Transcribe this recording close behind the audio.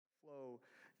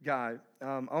guy.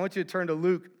 I want you to turn to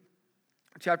Luke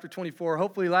chapter 24.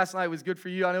 Hopefully last night was good for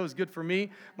you. I know it was good for me.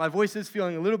 My voice is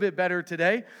feeling a little bit better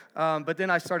today, but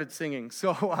then I started singing.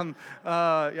 So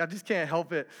I just can't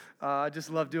help it. I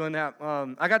just love doing that.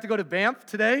 I got to go to Banff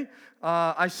today.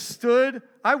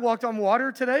 I walked on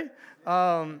water today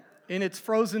in its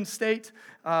frozen state.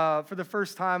 For the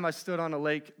first time, I stood on a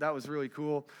lake. That was really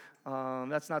cool.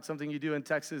 That's not something you do in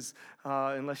Texas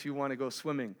unless you want to go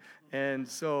swimming. And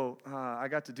so I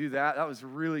got to do that. That was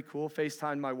really cool.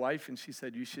 FaceTimed my wife, and she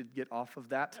said, you should get off of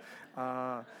that.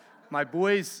 My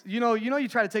boys, you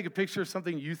try to take a picture of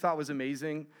something you thought was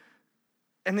amazing,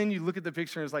 and then you look at the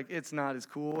picture, and it's like, it's not as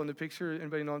cool in the picture.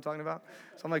 Anybody know what I'm talking about?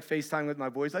 So I'm like FaceTime with my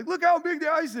boys, like, look how big the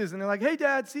ice is. And they're like, hey,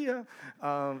 Dad, see ya.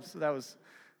 So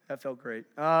that felt great.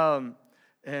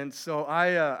 And so I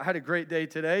had a great day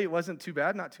today. It wasn't too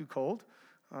bad, not too cold.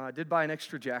 I did buy an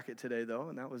extra jacket today, though,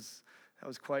 and that was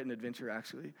quite an adventure,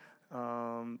 actually.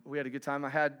 We had a good time. I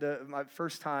had my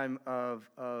first time of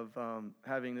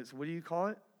having this, what do you call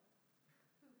it?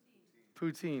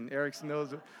 Poutine. Eric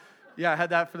knows. Yeah, I had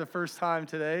that for the first time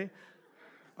today.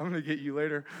 I'm going to get you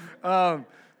later. But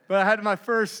I had my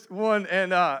first one,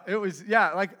 and it was,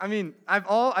 I've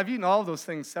eaten all of those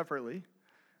things separately,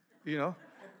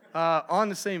 on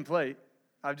the same plate.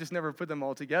 I've just never put them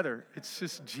all together. It's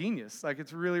just genius. Like,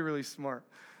 it's really, really smart.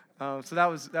 So that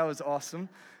was awesome.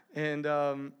 And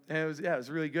it was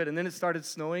really good. And then it started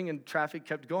snowing, and traffic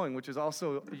kept going, which is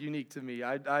also unique to me.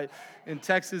 In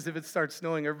Texas, if it starts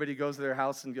snowing, everybody goes to their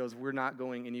house and goes, we're not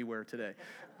going anywhere today.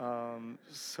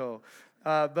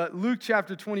 But Luke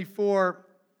chapter 24,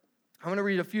 I'm going to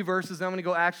read a few verses, and I'm going to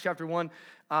go Acts chapter 1.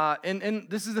 And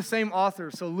this is the same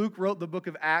author. So Luke wrote the book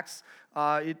of Acts.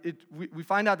 We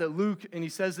find out that Luke, and he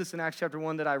says this in Acts chapter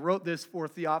 1, that I wrote this for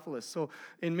Theophilus. So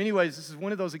in many ways, this is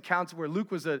one of those accounts where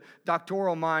Luke was a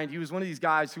doctoral mind. He was one of these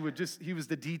guys who he was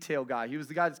the detail guy. He was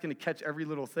the guy that's going to catch every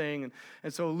little thing.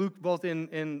 And so Luke, both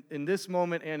in this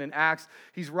moment and in Acts,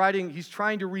 he's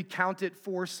trying to recount it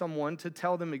for someone to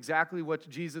tell them exactly what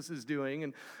Jesus is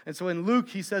doing. And so in Luke,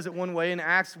 he says it one way. In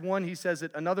Acts 1, he says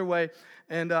it another way.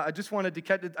 And I just wanted to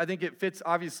catch it. I think it fits,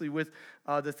 obviously, with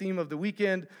the theme of the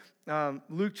weekend.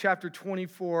 Luke chapter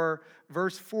 24,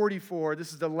 verse 44.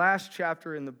 This is the last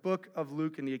chapter in the book of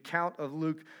Luke, in the account of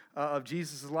Luke, of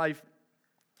Jesus' life.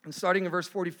 And starting in verse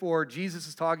 44, Jesus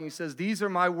is talking. He says, these are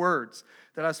my words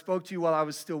that I spoke to you while I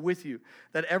was still with you,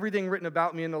 that everything written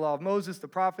about me in the law of Moses, the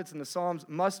prophets, and the Psalms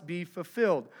must be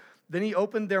fulfilled. Then he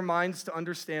opened their minds to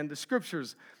understand the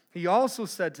scriptures. He also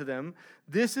said to them,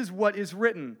 this is what is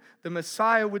written. The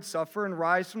Messiah would suffer and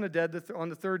rise from the dead on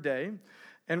the third day,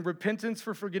 and repentance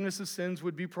for forgiveness of sins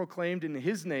would be proclaimed in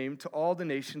his name to all the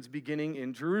nations, beginning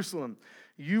in Jerusalem.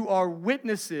 You are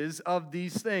witnesses of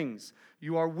these things.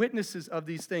 You are witnesses of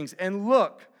these things. And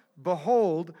look,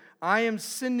 behold, I am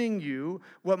sending you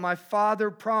what my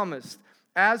Father promised.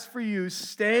 As for you,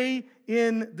 stay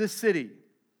in the city.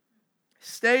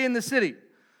 Stay in the city.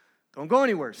 Don't go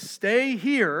anywhere. Stay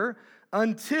here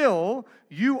until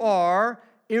you are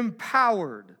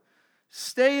empowered.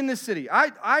 Stay in the city.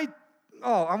 I'm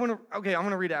going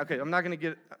to read it. Okay, I'm not going to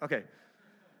get it. Okay.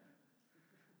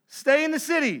 Stay in the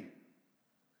city.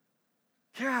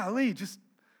 Golly,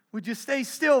 would you stay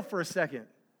still for a second?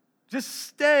 Just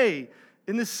stay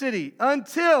in the city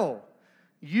until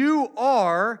you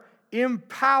are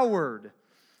empowered.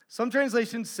 Some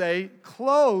translations say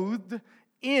clothed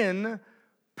in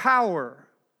power.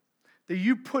 That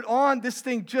you put on, this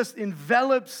thing just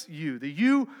envelops you. That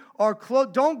you are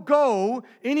clothed. Don't go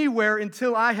anywhere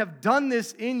until I have done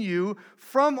this in you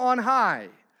from on high.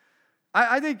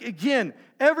 I think, again,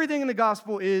 everything in the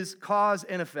gospel is cause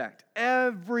and effect.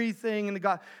 Everything in the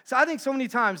gospel. So I think so many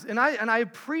times, and I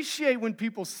appreciate when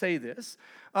people say this,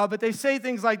 but they say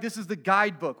things like, this is the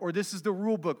guidebook, or this is the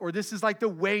rule book, or this is like the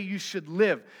way you should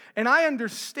live. And I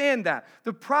understand that.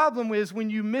 The problem is when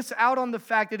you miss out on the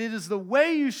fact that it is the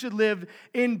way you should live,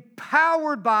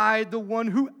 empowered by the one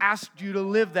who asked you to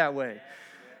live that way.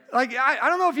 Like, I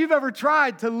don't know if you've ever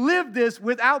tried to live this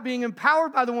without being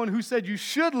empowered by the one who said you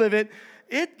should live it.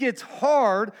 It gets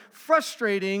hard,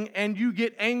 frustrating, and you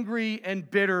get angry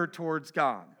and bitter towards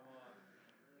God.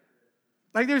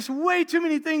 Like, there's way too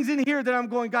many things in here that I'm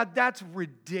going, God, that's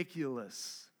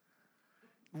ridiculous.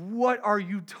 What are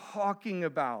you talking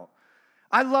about?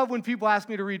 I love when people ask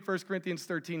me to read 1 Corinthians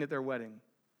 13 at their wedding.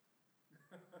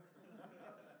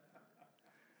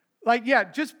 Like, yeah,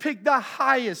 just pick the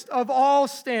highest of all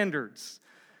standards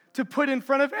to put in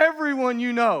front of everyone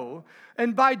you know.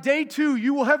 And by day 2,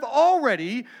 you will have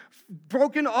already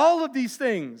broken all of these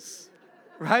things,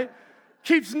 right?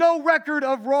 Keeps no record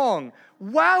of wrong.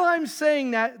 while I'm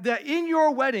saying that in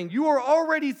your wedding, you are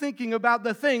already thinking about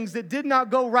the things that did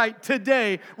not go right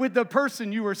today with the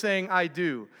person you were saying I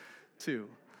do to.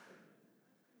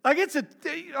 Like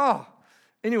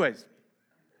anyways,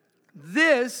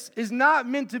 this is not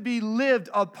meant to be lived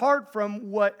apart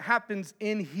from what happens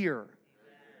in here.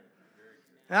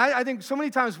 And I think so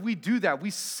many times we do that. We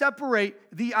separate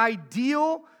the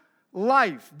ideal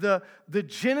life, the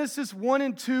Genesis 1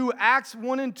 and 2, Acts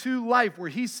 1 and 2 life, where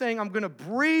he's saying, I'm going to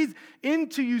breathe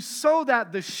into you so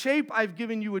that the shape I've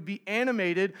given you would be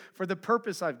animated for the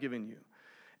purpose I've given you.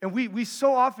 And we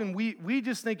so often, we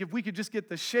just think if we could just get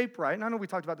the shape right, and I know we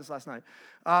talked about this last night,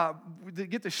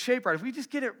 get the shape right. If we just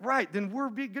get it right, then we're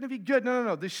going to be good.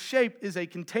 No. The shape is a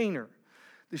container.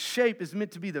 The shape is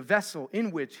meant to be the vessel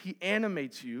in which he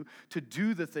animates you to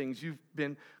do the things you've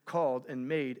been called and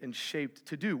made and shaped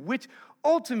to do, which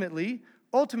ultimately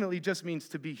just means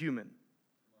to be human,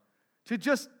 to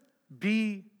just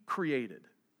be created,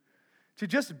 to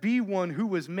just be one who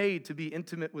was made to be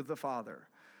intimate with the Father,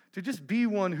 to just be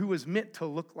one who was meant to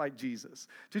look like Jesus,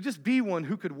 to just be one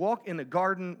who could walk in a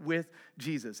garden with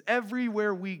Jesus.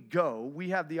 Everywhere we go, we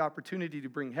have the opportunity to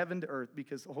bring heaven to earth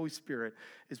because the Holy Spirit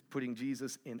is putting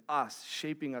Jesus in us,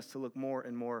 shaping us to look more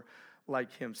and more like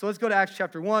him. So let's go to Acts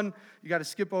chapter 1. You got to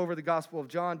skip over the Gospel of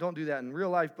John. Don't do that in real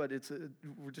life, but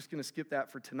we're just going to skip that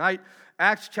for tonight.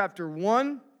 Acts chapter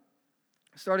 1,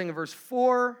 starting in verse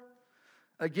 4.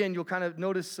 Again, you'll kind of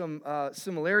notice some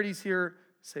similarities here.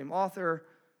 Same author.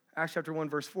 Acts chapter 1,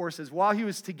 verse 4 says, while he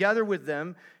was together with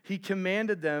them, he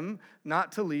commanded them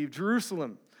not to leave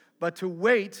Jerusalem, but to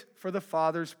wait for the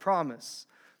Father's promise.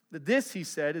 This, he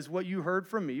said, is what you heard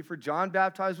from me, for John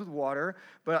baptized with water,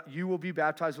 but you will be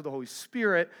baptized with the Holy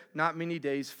Spirit not many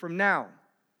days from now.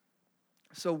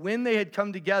 So when they had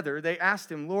come together, they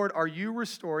asked him, Lord, are you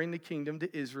restoring the kingdom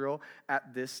to Israel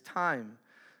at this time?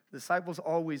 The disciples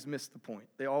always miss the point.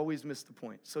 They always miss the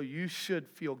point. So you should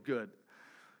feel good.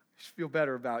 You should feel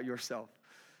better about yourself,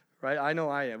 right? I know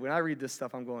I am. When I read this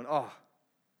stuff, I'm going, oh,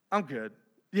 I'm good.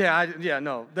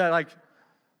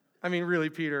 Really,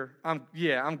 Peter, I'm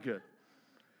good.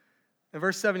 In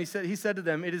verse 7, he said to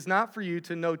them, it is not for you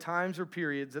to know times or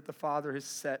periods that the Father has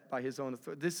set by his own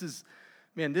authority. This is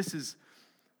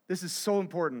so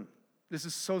important. This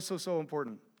is so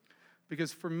important.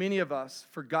 Because for many of us,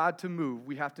 for God to move,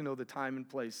 we have to know the time and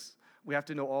place. We have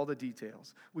to know all the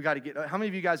details. We got to get, how many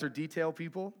of you guys are detail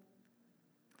people?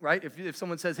 Right? If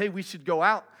someone says, hey, we should go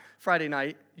out Friday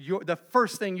night, the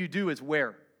first thing you do is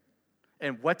where?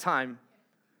 And what time?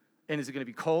 And is it going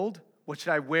to be cold? What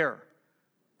should I wear?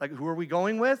 Like, who are we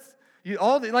going with? You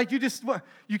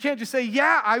can't just say,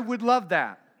 yeah, I would love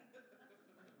that.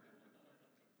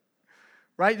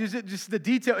 Right? Just the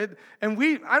detail.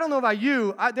 I don't know about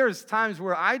you, there's times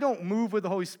where I don't move with the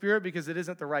Holy Spirit because it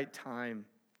isn't the right time.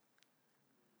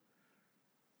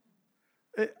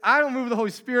 I don't move with the Holy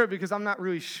Spirit because I'm not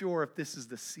really sure if this is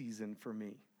the season for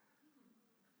me.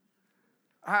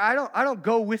 I don't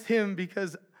go with him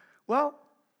because, well,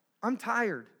 I'm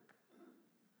tired.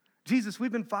 Jesus,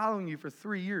 we've been following you for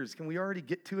 3 years. Can we already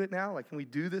get to it now? Like, can we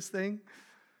do this thing?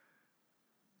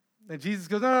 And Jesus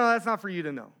goes, no, that's not for you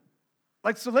to know.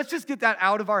 Like, so let's just get that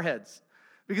out of our heads.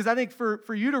 Because I think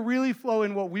for you to really flow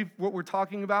in what we're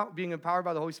talking about, being empowered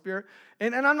by the Holy Spirit,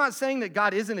 and I'm not saying that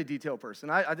God isn't a detail person.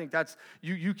 I think that's,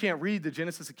 you can't read the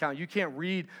Genesis account. You can't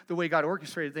read the way God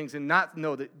orchestrated things and not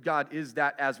know that God is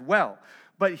that as well.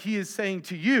 But he is saying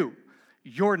to you,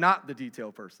 you're not the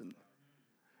detail person.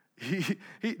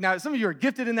 Now, some of you are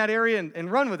gifted in that area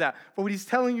and run with that. But what he's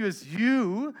telling you is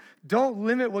you don't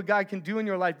limit what God can do in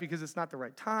your life because it's not the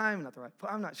right time, not the right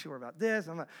place. I'm not sure about this.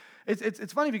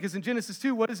 It's funny because in Genesis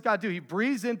 2, what does God do? He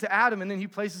breathes into Adam and then he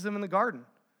places him in the garden.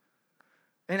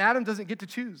 And Adam doesn't get to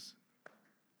choose.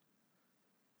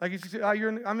 Like,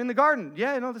 I'm in the garden.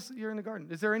 Yeah, no, you're in the garden.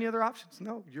 Is there any other options?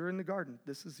 No, you're in the garden.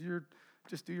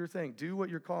 Just do your thing. Do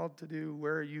what you're called to do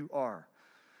where you are.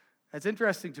 It's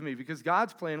interesting to me because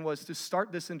God's plan was to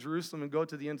start this in Jerusalem and go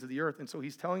to the ends of the earth. And so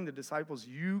he's telling the disciples,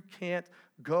 you can't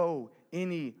go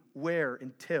anywhere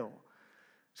until.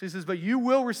 So he says, but you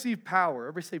will receive power.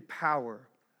 Everybody say power.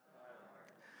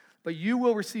 But you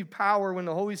will receive power when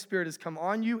the Holy Spirit has come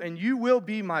on you, and you will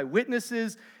be my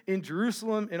witnesses in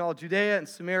Jerusalem, in all Judea and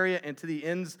Samaria, and to the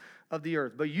ends of the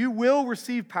earth. But you will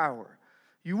receive power.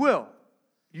 You will.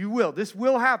 You will. This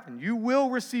will happen. You will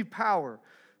receive power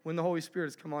when the Holy Spirit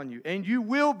has come on you. And you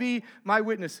will be my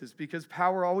witnesses because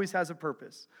power always has a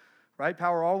purpose, right?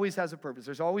 Power always has a purpose.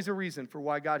 There's always a reason for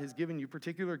why God has given you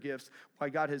particular gifts, why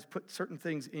God has put certain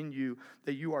things in you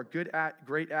that you are good at,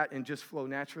 great at, and just flow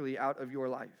naturally out of your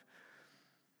life.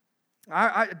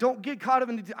 I don't get caught up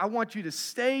in I want you to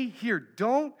stay here.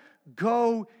 Don't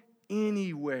go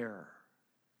anywhere.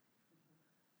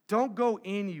 Don't go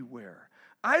anywhere.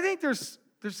 I think there's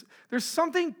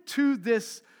something to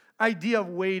this idea of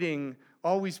waiting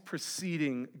always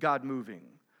preceding God moving.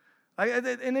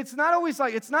 And it's not always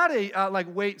like, it's not a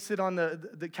wait, sit on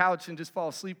the couch and just fall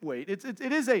asleep wait. It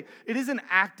is an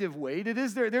active wait.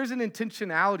 There's an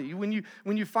intentionality.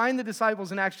 When you find the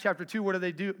disciples in Acts chapter 2, what are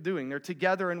they doing? They're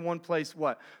together in one place,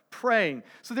 what? Praying.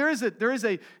 So there is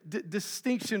a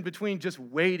distinction between just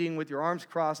waiting with your arms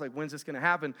crossed, like when's this going to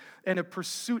happen, and a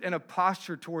pursuit and a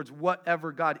posture towards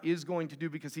whatever God is going to do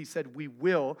because he said we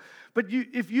will. But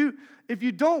if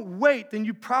you don't wait, then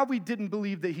you probably didn't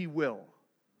believe that he will.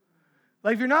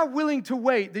 Like if you're not willing to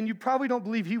wait, then you probably don't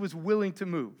believe he was willing to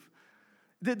move.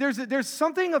 There's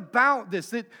something about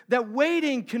this that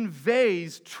waiting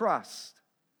conveys trust.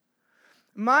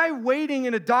 My waiting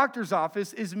in a doctor's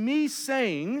office is me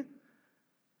saying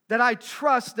that I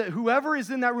trust that whoever is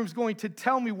in that room is going to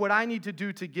tell me what I need to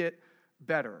do to get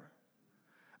better.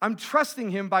 I'm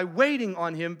trusting him by waiting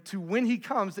on him to when he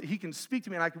comes that he can speak to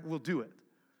me and I will do it.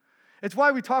 It's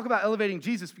why we talk about elevating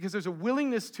Jesus, because there's a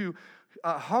willingness to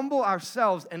humble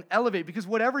ourselves and elevate, because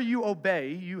whatever you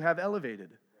obey, you have elevated.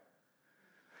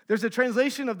 There's a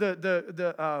translation of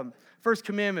the first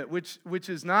commandment, which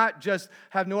is not just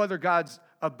have no other gods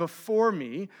before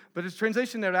me, but it's a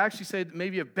translation that would actually say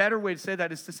maybe a better way to say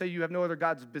that is to say you have no other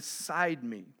gods beside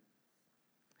me.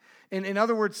 In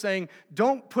other words, saying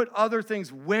don't put other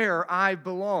things where I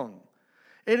belong.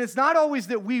 And it's not always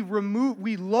that we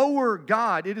lower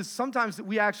God. It is sometimes that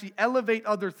we actually elevate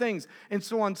other things. And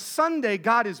so on Sunday,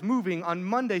 God is moving. On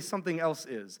Monday, something else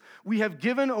is. We have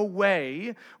given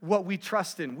away what we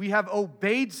trust in. We have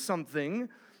obeyed something.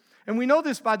 And we know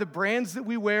this by the brands that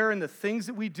we wear and the things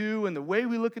that we do and the way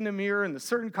we look in the mirror and the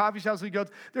certain coffee shops we go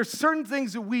to. There's certain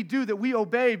things that we do that we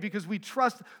obey because we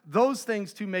trust those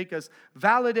things to make us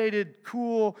validated,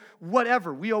 cool,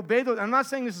 whatever. We obey those. I'm not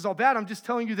saying this is all bad. I'm just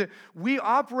telling you that we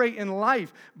operate in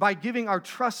life by giving our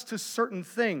trust to certain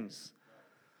things.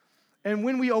 And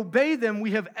when we obey them,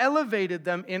 we have elevated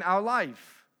them in our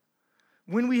life.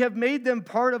 When we have made them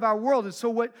part of our world. And so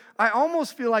what I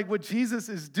almost feel like what Jesus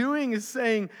is doing is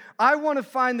saying, I want to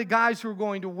find the guys who are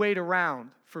going to wait around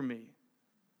for me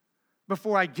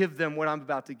before I give them what I'm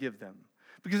about to give them.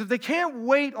 Because if they can't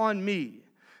wait on me,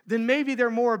 then maybe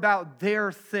they're more about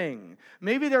their thing.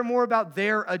 Maybe they're more about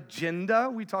their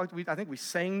agenda. I think we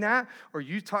sang that, or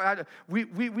you talk.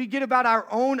 We get about our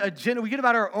own agenda. We get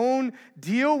about our own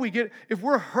deal. If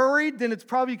we're hurried, then it's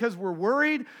probably because we're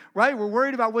worried, right? We're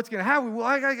worried about what's going to happen. Well,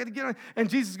 I got to get on. And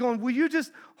Jesus is going, will you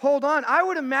just hold on? I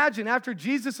would imagine after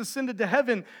Jesus ascended to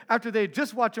heaven, after they had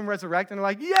just watched him resurrect, and they're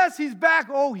like, yes, he's back.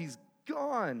 Oh, he's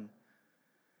gone.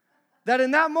 That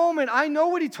in that moment, I know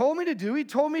what he told me to do. He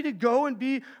told me to go and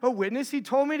be a witness. He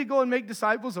told me to go and make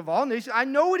disciples of all nations. I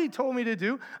know what he told me to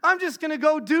do. I'm just going to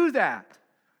go do that.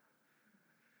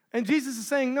 And Jesus is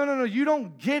saying, no, you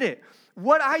don't get it.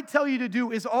 What I tell you to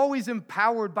do is always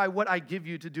empowered by what I give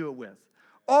you to do it with.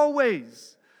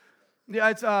 Always. Yeah,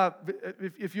 it's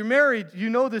if you're married, you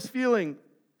know this feeling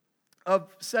of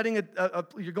setting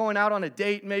you're going out on a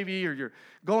date maybe, or you're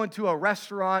going to a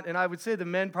restaurant, and I would say the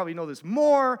men probably know this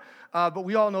more, but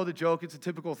we all know the joke. It's a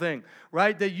typical thing,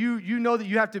 right? That you know that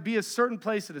you have to be a certain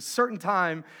place at a certain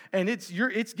time, and it's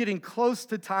getting close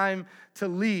to time to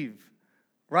leave,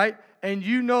 right? And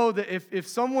you know that if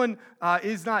someone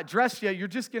is not dressed yet, you're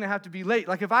just going to have to be late.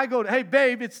 Like if I go, hey,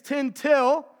 babe, it's 10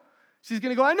 till, she's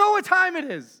going to go, I know what time it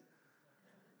is.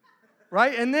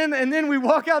 Right? And then we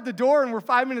walk out the door and we're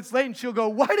 5 minutes late and she'll go,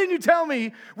 why didn't you tell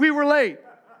me we were late?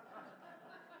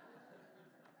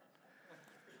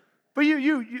 But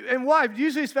you and why?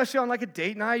 Usually, especially on like a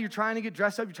date night, you're trying to get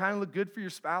dressed up, you're trying to look good for your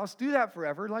spouse. Do that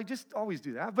forever. Like, just always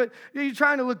do that. But you're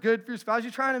trying to look good for your spouse.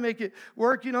 You're trying to make it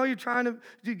work. You're trying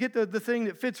to get the thing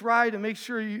that fits right and make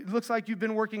sure it looks like you've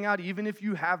been working out, even if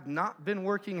you have not been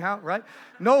working out, right?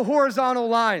 No horizontal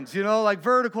lines, like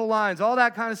vertical lines, all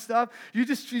that kind of stuff. You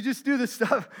just do this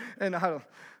stuff. And that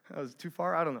was too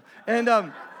far? I don't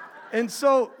know. And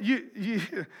so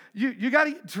you got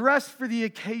to get dressed for the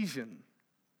occasion.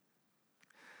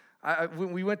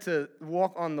 When we went to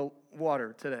walk on the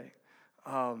water today,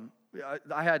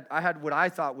 I had what I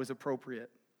thought was appropriate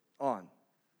on.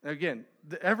 And again,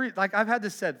 I've had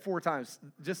this said 4 times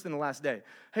just in the last day.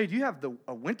 Hey, do you have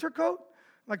a winter coat?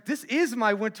 Like, this is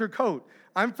my winter coat.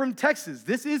 I'm from Texas.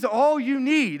 This is all you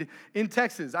need in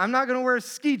Texas. I'm not going to wear a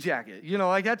ski jacket.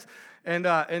 Like that's. And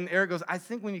Eric goes, I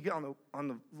think when you get on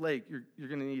the lake, you're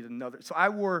going to need another. So I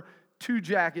wore 2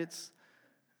 jackets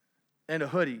and a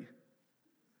hoodie.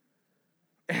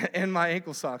 and my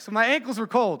ankle socks. So my ankles were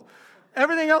cold.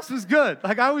 Everything else was good.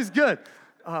 Like I was good.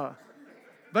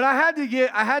 But I had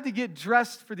to get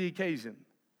dressed for the occasion.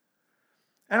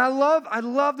 And I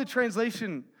love the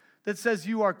translation that says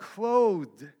you are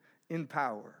clothed in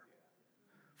power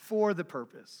for the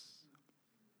purpose.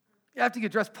 You have to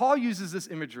get dressed. Paul uses this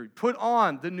imagery. Put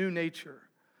on the new nature.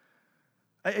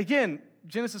 Again,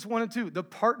 Genesis 1 and 2, the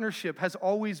partnership has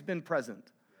always been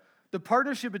present. The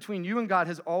partnership between you and God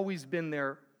has always been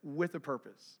there with a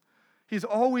purpose. He's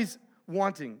always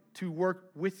wanting to work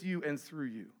with you and through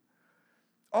you.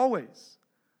 Always.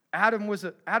 Adam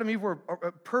and Eve were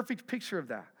a perfect picture of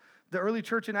that. The early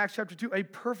church in Acts chapter 2, a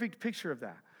perfect picture of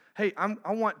that. Hey,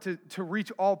 I want to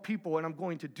reach all people, and I'm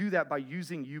going to do that by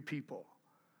using you people.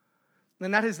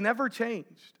 And that has never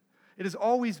changed. It has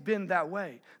always been that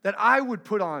way, that I would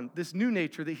put on this new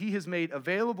nature that he has made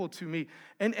available to me.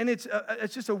 And it's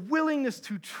just a willingness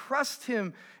to trust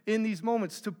him in these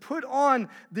moments, to put on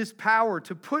this power,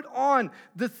 to put on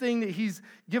the thing that he's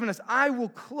given us. I will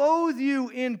clothe you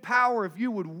in power if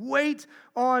you would wait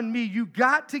on me. You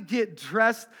got to get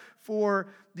dressed for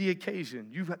the occasion.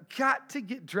 You've got to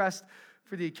get dressed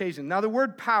for the occasion. Now, the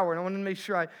word power, and I want to make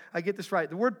sure I get this right.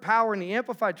 The word power in the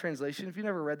Amplified Translation, if you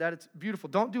never read that, it's beautiful.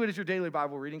 Don't do it as your daily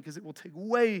Bible reading because it will take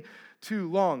way too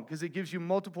long because it gives you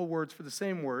multiple words for the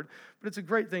same word. But it's a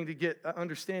great thing to get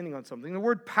understanding on something. The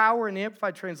word power in the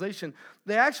Amplified Translation,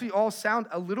 they actually all sound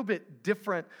a little bit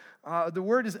different. The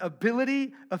word is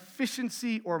ability,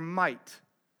 efficiency, or might.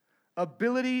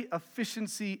 Ability,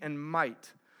 efficiency, and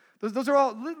might. Those are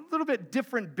all a little bit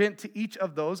different bent to each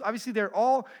of those. Obviously, they're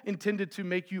all intended to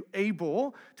make you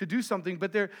able to do something,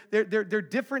 but they're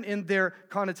different in their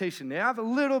connotation. They have a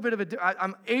little bit of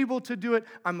I'm able to do it.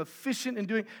 I'm efficient in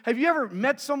doing. Have you ever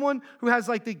met someone who has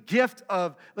like the gift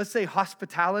of, let's say,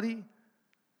 hospitality?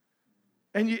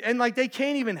 And like they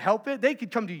can't even help it. They could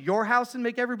come to your house and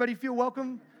make everybody feel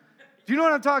welcome. Do you know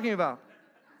what I'm talking about?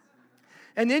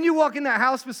 And then you walk in that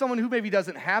house with someone who maybe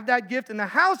doesn't have that gift, and the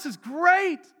house is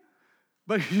great.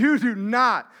 But you do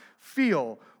not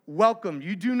feel welcome.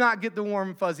 You do not get the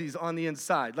warm fuzzies on the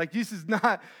inside. Like this is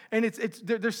not, and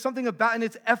there's something about, and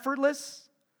it's effortless,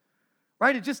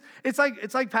 right? It's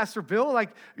like Pastor Bill. Like,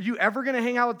 are you ever going to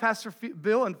hang out with Pastor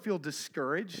Bill and feel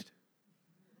discouraged?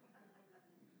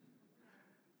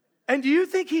 And do you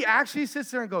think he actually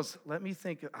sits there and goes, let me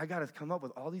think, I got to come up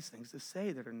with all these things to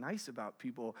say that are nice about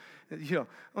people. You know,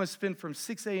 I'm going to spend from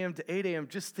 6 a.m. to 8 a.m.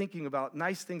 just thinking about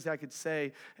nice things I could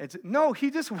say. No, he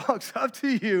just walks up to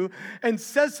you and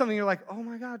says something. You're like, oh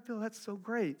my God, Bill, that's so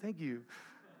great. Thank you.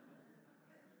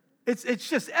 It's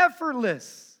just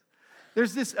effortless.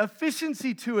 There's this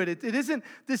efficiency to it. It isn't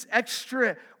this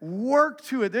extra work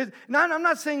to it. I'm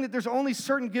not saying that there's only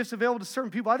certain gifts available to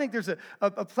certain people. I think there's a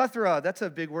plethora. That's a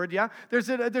big word, yeah. There's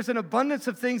an abundance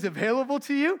of things available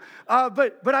to you.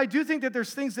 But I do think that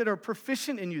there's things that are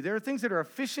proficient in you. There are things that are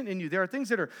efficient in you. There are things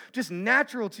that are just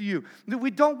natural to you.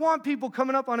 We don't want people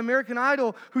coming up on American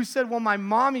Idol who said, well, my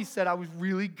mommy said I was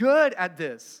really good at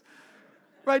this.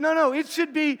 Right? No, it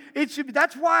should be,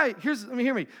 that's why,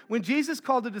 hear me. When Jesus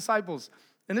called the disciples,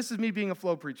 and this is me being a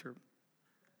flow preacher.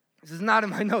 This is not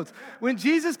in my notes. When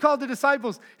Jesus called the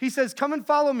disciples, he says, come and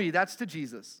follow me. That's to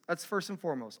Jesus. That's first and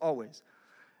foremost, always.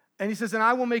 And he says, and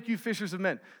I will make you fishers of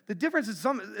men. The difference is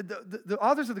the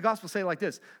authors of the gospel say it like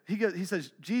this. He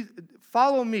says,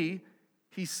 follow me,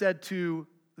 he said to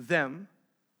them,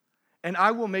 and I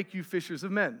will make you fishers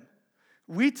of men.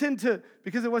 We tend to,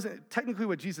 because it wasn't technically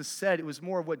what Jesus said, it was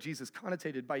more of what Jesus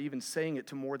connotated by even saying it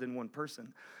to more than one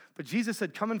person. But Jesus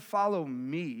said, come and follow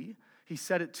me. He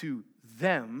said it to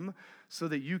them so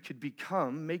that you could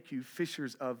make you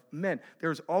fishers of men.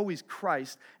 There's always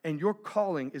Christ, and your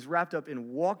calling is wrapped up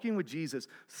in walking with Jesus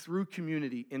through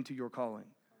community into your calling.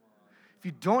 If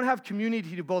you don't have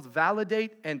community to both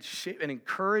validate and shape and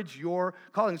encourage your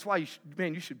calling, that's why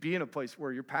you should be in a place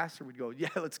where your pastor would go, yeah,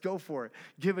 let's go for it.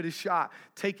 Give it a shot.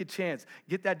 Take a chance.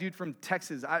 Get that dude from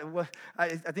Texas. I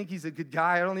think he's a good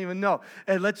guy. I don't even know.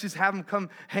 And let's just have him come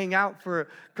hang out for a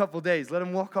couple days. Let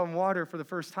him walk on water for the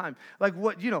first time. Like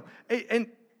what, and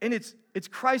it's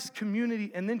Christ's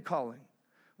community and then calling.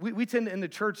 We tend in the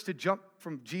church to jump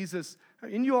from Jesus,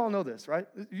 and you all know this, right?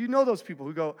 You know those people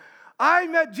who go, I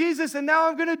met Jesus, and now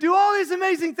I'm going to do all these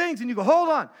amazing things. And you go, hold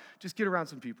on. Just get around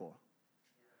some people.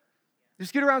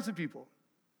 Just get around some people.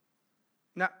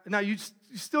 Now you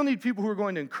still need people who are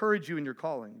going to encourage you in your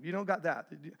calling. You don't got that.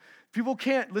 People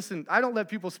can't, listen, I don't let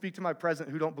people speak to my present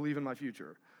who don't believe in my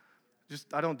future.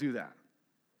 I don't do that.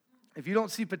 If you don't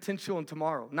see potential in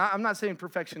tomorrow, I'm not saying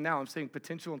perfection now, I'm saying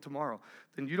potential in tomorrow,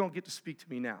 then you don't get to speak to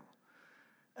me now.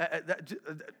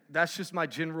 That's just my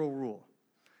general rule.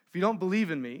 If you don't believe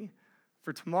in me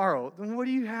for tomorrow, then what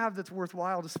do you have that's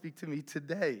worthwhile to speak to me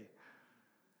today?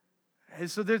 And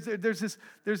so there's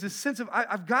this sense of,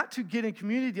 I've got to get in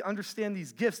community to understand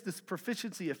these gifts, this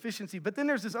proficiency, efficiency, but then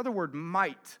there's this other word,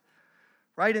 might,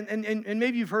 right? And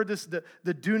maybe you've heard this, the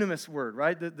dunamis word,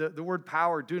 right? The word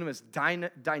power, dunamis,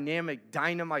 dynamic,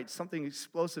 dynamite, something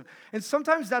explosive. And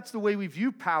sometimes that's the way we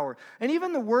view power. And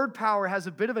even the word power has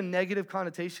a bit of a negative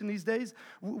connotation these days.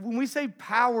 When we say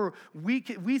power, we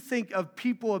think of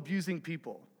people abusing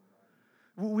people.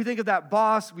 We think of that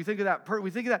boss, we think of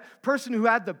that person who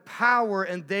had the power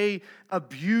and they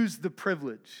abused the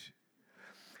privilege.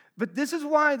 But this is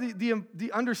why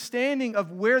the understanding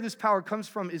of where this power comes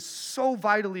from is so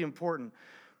vitally important.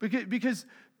 Because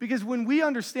when we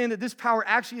understand that this power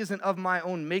actually isn't of my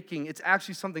own making, it's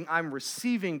actually something I'm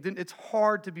receiving, then it's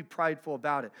hard to be prideful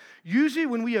about it. Usually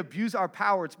when we abuse our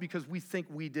power, it's because we think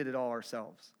we did it all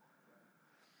ourselves.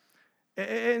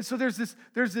 And so there's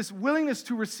this willingness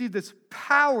to receive this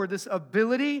power, this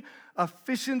ability,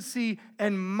 efficiency,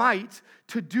 and might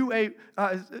to do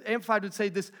Amplified would say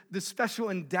this special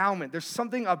endowment. There's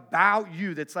something about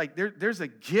you that's like, there's a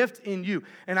gift in you.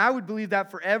 And I would believe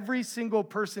that for every single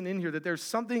person in here, that there's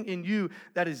something in you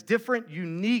that is different,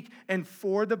 unique, and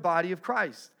for the body of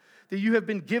Christ. That you have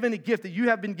been given a gift, that you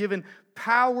have been given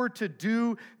power to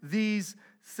do these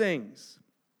things.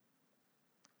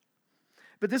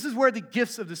 But this is where the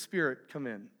gifts of the Spirit come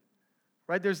in,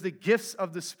 right? There's the gifts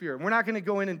of the Spirit. We're not going to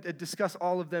go in and discuss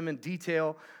all of them in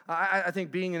detail. I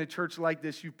think being in a church like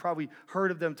this, you've probably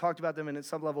heard of them, talked about them, and at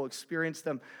some level experienced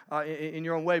them in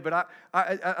your own way. But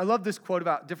I love this quote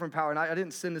about different power, and I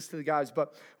didn't send this to the guys,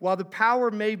 but while the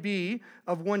power may be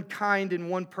of one kind in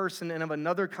one person and of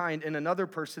another kind in another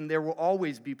person, there will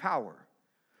always be power.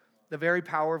 The very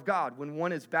power of God when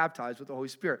one is baptized with the Holy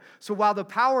Spirit. So while the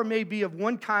power may be of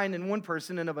one kind in one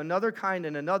person and of another kind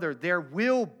in another, there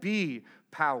will be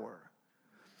power.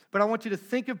 But I want you to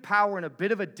think of power in a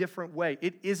bit of a different way.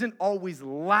 It isn't always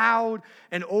loud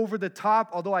and over the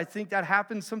top, although I think that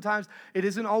happens sometimes. It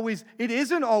isn't always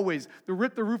the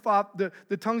rip the roof off,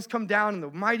 the tongues come down and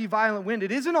the mighty violent wind.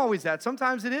 It isn't always that.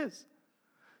 Sometimes it is.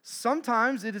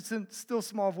 Sometimes it is a still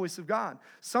small voice of God.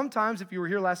 Sometimes, if you were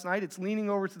here last night, it's leaning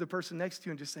over to the person next to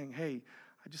you and just saying, hey,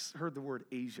 I just heard the word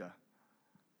Asia.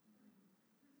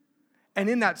 And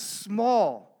in that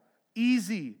small,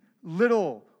 easy,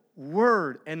 little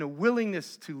word and a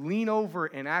willingness to lean over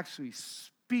and actually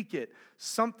speak it,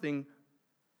 something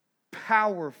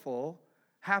powerful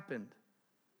happened.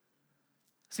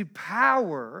 See,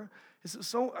 power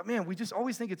so, man, we just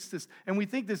always think it's this, and we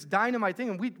think this dynamite thing,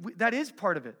 and we that is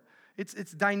part of it. It's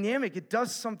dynamic. It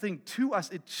does something to us.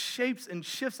 It shapes and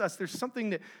shifts us. There's something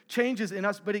that changes in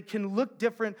us, but it can look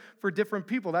different for different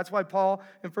people. That's why Paul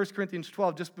in 1 Corinthians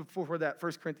 12, just before that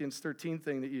 1 Corinthians 13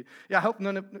 thing I hope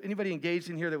anybody engaged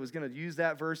in here that was going to use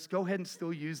that verse, go ahead and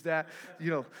still use that.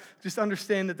 Just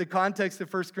understand that the context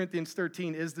of 1 Corinthians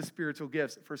 13 is the spiritual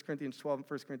gifts, 1 Corinthians 12 and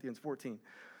 1 Corinthians 14.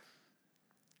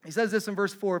 He says this in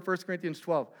verse 4 of 1 Corinthians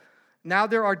 12. Now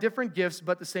there are different gifts,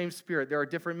 but the same Spirit. There are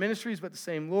different ministries, but the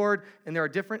same Lord. And there are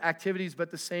different activities, but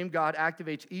the same God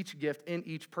activates each gift in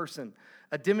each person.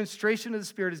 A demonstration of the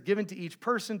Spirit is given to each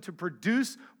person to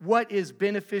produce what is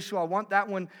beneficial.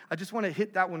 I just want to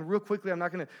hit that one real quickly. I'm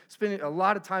not going to spend a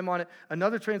lot of time on it.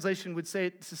 Another translation would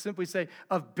say, to simply say,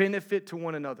 of benefit to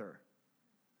one another.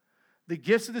 The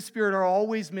gifts of the Spirit are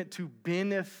always meant to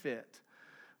benefit.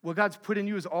 What God's put in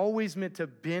you is always meant to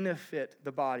benefit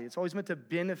the body. It's always meant to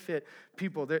benefit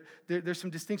people. There's some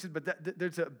distinctions, but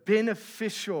there's a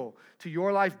beneficial to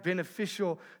your life,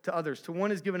 beneficial to others. To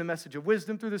one is given a message of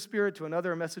wisdom through the Spirit, to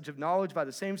another a message of knowledge by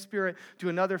the same Spirit, to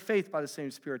another faith by the same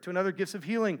Spirit, to another gifts of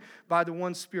healing by the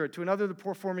one Spirit, to another the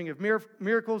performing of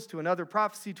miracles, to another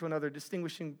prophecy, to another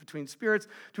distinguishing between spirits,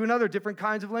 to another different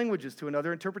kinds of languages, to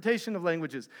another interpretation of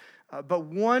languages. But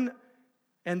one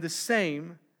and the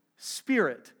same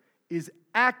Spirit is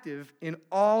active in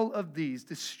all of these,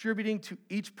 distributing to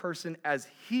each person as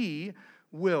He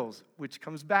wills, which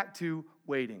comes back to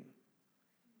waiting.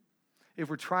 If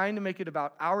we're trying to make it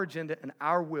about our agenda and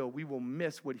our will, we will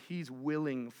miss what He's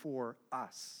willing for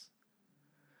us.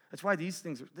 That's why these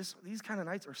kind of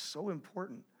nights are so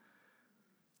important.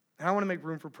 And I want to make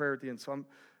room for prayer at the end, so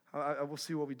I will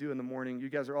see what we do in the morning. You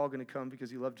guys are all going to come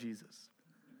because you love Jesus.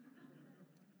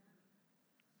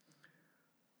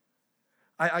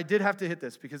 I did have to hit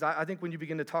this because I think when you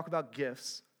begin to talk about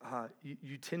gifts,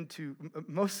 you tend to,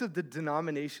 most of the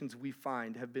denominations we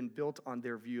find have been built on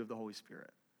their view of the Holy Spirit.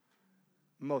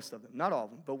 Most of them, not all of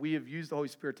them, but we have used the Holy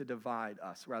Spirit to divide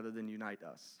us rather than unite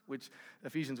us, which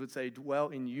Ephesians would say, dwell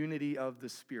in unity of the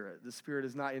Spirit. The Spirit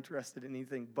is not interested in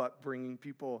anything but bringing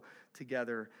people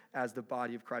together as the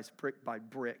body of Christ, brick by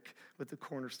brick, with the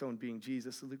cornerstone being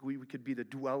Jesus, so that we could be the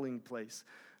dwelling place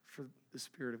for the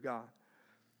Spirit of God.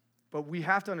 But we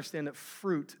have to understand that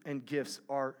fruit and gifts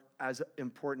are as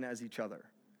important as each other.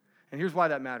 And here's why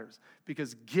that matters.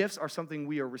 Because gifts are something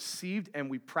we are received and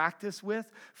we practice with.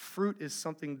 Fruit is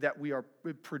something that we are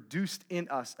produced in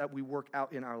us that we work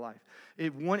out in our life.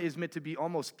 One is meant to be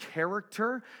almost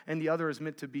character, and the other is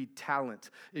meant to be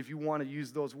talent, if you want to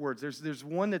use those words. There's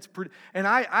one that's pretty, and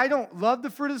I don't love the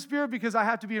fruit of the Spirit because I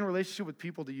have to be in a relationship with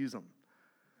people to use them.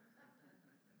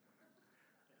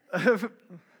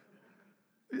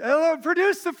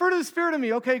 Produce the fruit of the Spirit in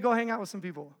me. Okay, go hang out with some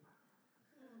people.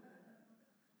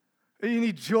 You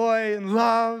need joy and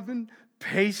love and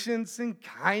patience and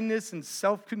kindness and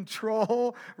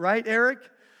self-control, right, Eric?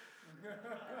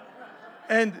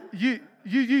 And you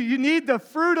need the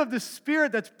fruit of the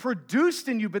Spirit that's produced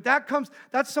in you, but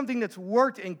that's something that's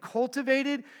worked and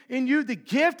cultivated in you. The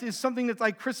gift is something that's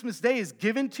like Christmas Day is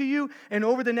given to you, and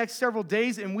over the next several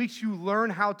days and weeks, you learn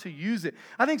how to use it.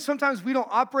 I think sometimes we don't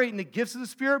operate in the gifts of the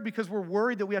Spirit because we're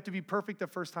worried that we have to be perfect the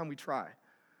first time we try.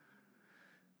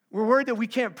 We're worried that we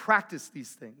can't practice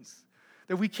these things,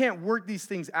 that we can't work these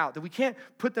things out, that we can't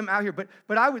put them out here. But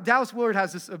Dallas Willard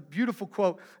has this beautiful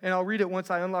quote, and I'll read it once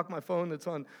I unlock my phone that's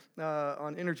on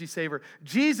Energy Saver.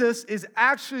 Jesus is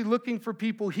actually looking for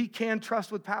people he can trust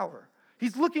with power.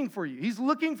 He's looking for you. He's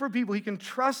looking for people he can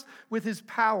trust with his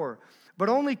power. But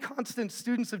only constant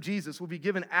students of Jesus will be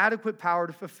given adequate power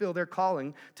to fulfill their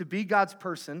calling to be God's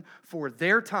person for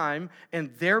their time and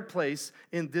their place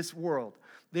in this world.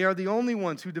 They are the only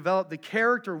ones who develop the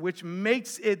character which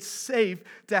makes it safe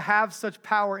to have such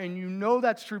power. And you know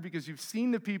that's true because you've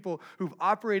seen the people who've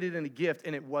operated in a gift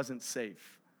and it wasn't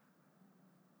safe.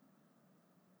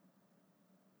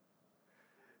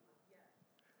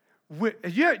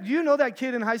 You know that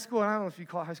kid in high school, and I don't know if you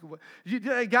call it high school,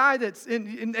 but a guy that's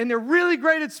and they're really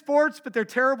great at sports, but they're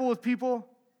terrible with people.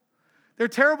 They're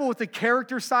terrible with the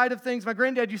character side of things. My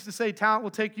granddad used to say, talent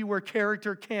will take you where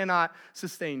character cannot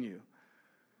sustain you.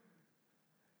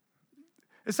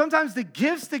 And sometimes the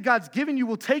gifts that God's given you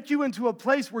will take you into a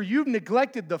place where you've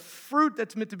neglected the fruit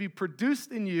that's meant to be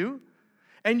produced in you,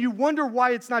 and you wonder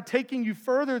why it's not taking you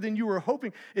further than you were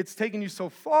hoping. It's taking you so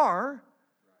far,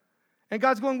 and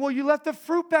God's going, well, you left the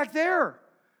fruit back there.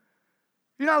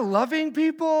 You're not loving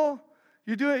people.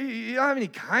 You don't have any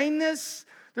kindness.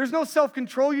 There's no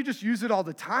self-control. You just use it all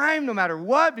the time, no matter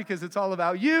what, because it's all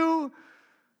about you.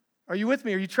 Are you with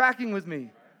me? Are you tracking with me?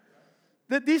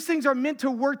 That these things are meant to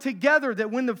work together,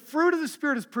 that when the fruit of the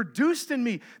Spirit is produced in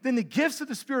me, then the gifts of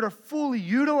the Spirit are fully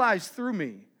utilized through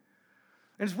me.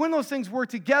 And it's when those things work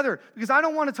together, because I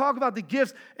don't want to talk about the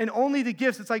gifts and only the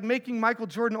gifts. It's like making Michael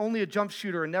Jordan only a jump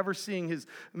shooter and never seeing his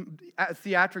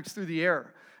theatrics through the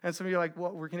air. And some of you are like,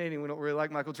 well, we're Canadian, we don't really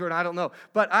like Michael Jordan. I don't know.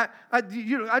 But I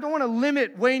don't want to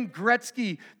limit Wayne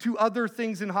Gretzky to other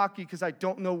things in hockey because I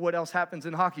don't know what else happens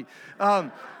in hockey.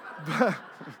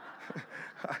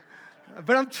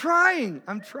 But I'm trying.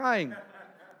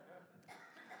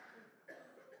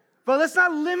 But let's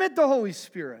not limit the Holy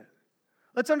Spirit.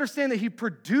 Let's understand that he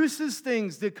produces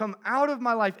things that come out of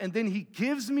my life, and then he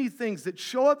gives me things that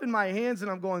show up in my hands,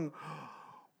 and I'm going,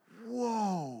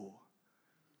 whoa,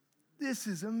 this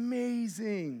is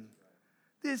amazing.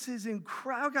 This is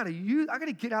incredible. I got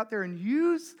to get out there and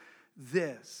use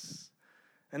this.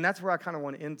 And that's where I kind of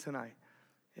want to end tonight.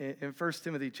 In 1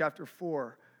 Timothy chapter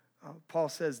 4, Paul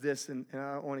says this, and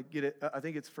I want to get it. I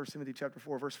think it's 1 Timothy chapter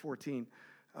 4, verse 14.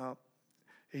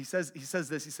 He says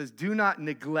this. He says, do not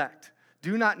neglect.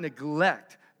 Do not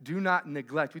neglect. Do not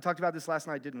neglect. We talked about this last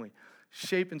night, didn't we?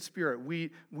 Shape and spirit.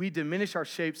 We diminish our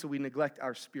shape, so we neglect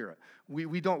our spirit.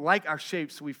 We don't like our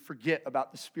shape, so we forget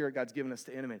about the spirit God's given us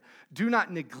to animate. Do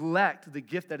not neglect the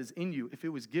gift that is in you. If it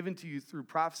was given to you through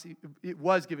prophecy, it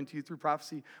was given to you through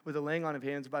prophecy with a laying on of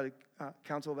hands by the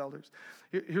council of elders.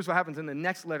 Here's what happens in the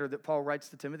next letter that Paul writes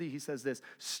to Timothy. He says this,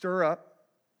 stir up.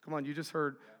 Come on, you just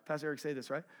heard Pastor Eric say this,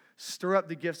 right? Stir up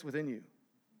the gifts within you.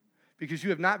 Because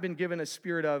you have not been given a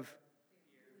spirit of,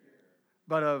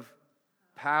 but of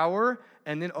power,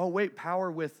 and then,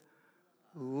 power with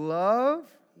love,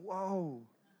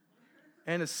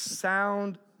 and a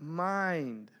sound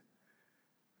mind.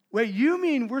 Wait, you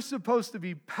mean we're supposed to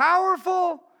be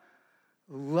powerful,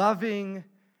 loving,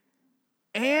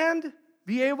 and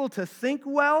be able to think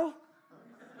well?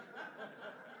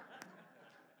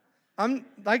 I'm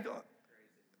like,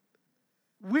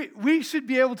 we should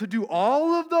be able to do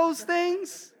all of those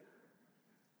things?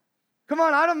 Come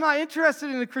on, I'm not interested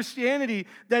in a Christianity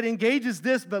that engages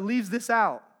this but leaves this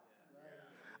out.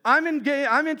 I'm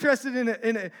interested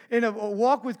in a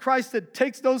walk with Christ that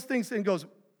takes those things and goes,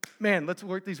 man, let's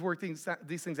work these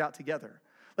things out together.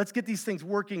 Let's get these things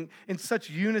working in such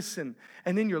unison.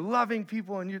 And then you're loving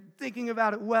people and you're thinking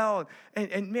about it well.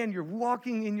 And man, you're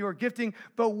walking in your gifting.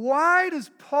 But why does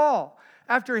Paul,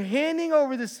 after handing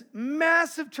over this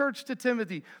massive church to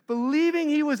Timothy, believing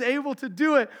he was able to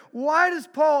do it, why does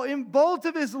Paul, in both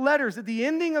of his letters, at the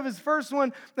ending of his first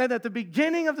one and at the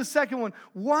beginning of the second one,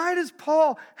 why does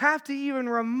Paul have to even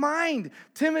remind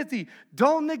Timothy,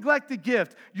 don't neglect the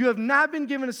gift? You have not been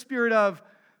given a spirit of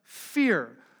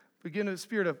fear, but given a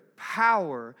spirit of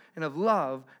power and of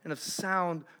love and of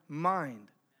sound mind.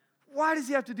 Why does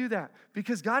he have to do that?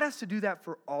 Because God has to do that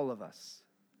for all of us.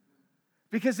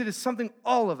 Because it is something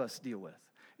all of us deal with.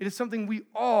 It is something we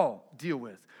all deal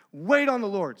with. Wait on the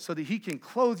Lord so that he can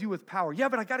clothe you with power. Yeah,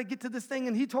 but I got to get to this thing,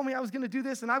 and he told me I was going to do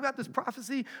this, and I've got this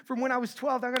prophecy from when I was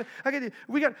 12. I got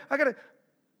to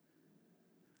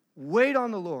wait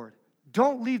on the Lord.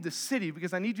 Don't leave the city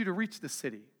because I need you to reach the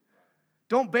city.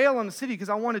 Don't bail on the city because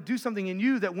I want to do something in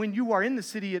you that when you are in the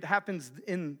city, it happens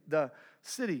in the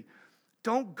city.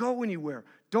 Don't go anywhere.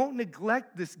 Don't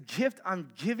neglect this gift I'm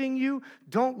giving you.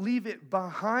 Don't leave it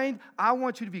behind. I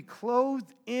want you to be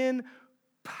clothed in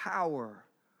power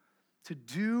to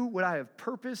do what I have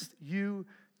purposed you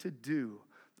to do.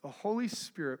 The Holy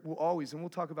Spirit will always, and we'll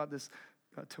talk about this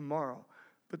tomorrow,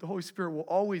 but the Holy Spirit will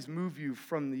always move you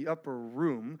from the upper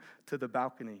room to the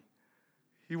balcony.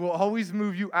 He will always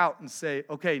move you out and say,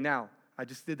 okay, now, I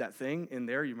just did that thing in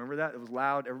there. You remember that? It was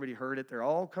loud. Everybody heard it. They're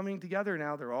all coming together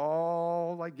now. They're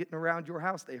all like getting around your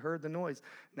house. They heard the noise.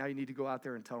 Now you need to go out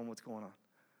there and tell them what's going on.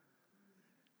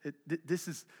 This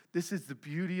is the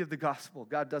beauty of the gospel.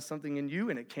 God does something in you,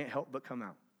 and it can't help but come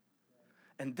out.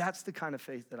 And that's the kind of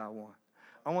faith that I want.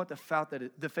 I want the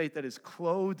faith that is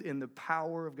clothed in the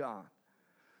power of God.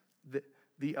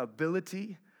 The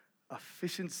ability,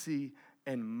 efficiency,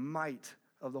 and might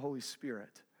of the Holy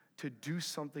Spirit to do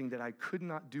something that I could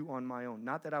not do on my own.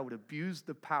 Not that I would abuse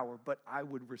the power, but I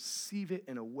would receive it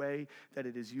in a way that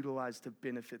it is utilized to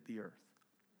benefit the earth.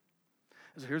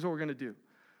 So here's what we're going to do.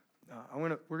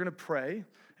 We're going to pray,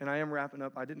 and I am wrapping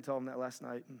up. I didn't tell them that last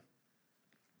night. And,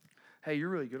 hey, you're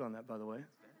really good on that, by the way.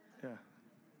 Yeah,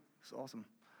 it's awesome.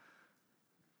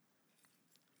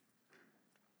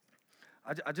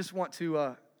 I just want to,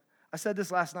 I said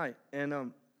this last night, and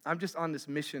I'm just on this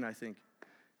mission, I think.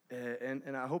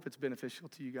 And I hope it's beneficial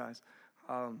to you guys.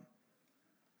 I'm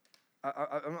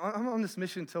on this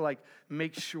mission to like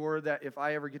make sure that if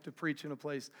I ever get to preach in a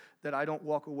place that I don't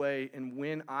walk away, and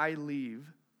when I leave,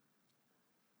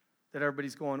 that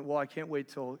everybody's going, well, I can't wait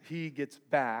till he gets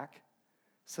back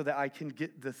so that I can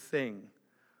get the thing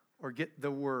or get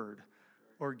the word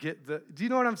or get the, do you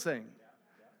know what I'm saying?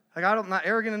 Like I'm not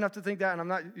arrogant enough to think that, and I'm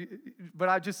not, but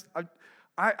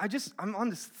I'm on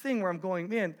this thing where I'm going,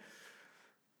 man,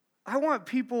 I want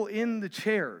people in the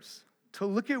chairs to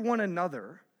look at one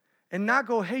another and not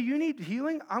go, hey, you need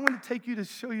healing? I'm going to take you to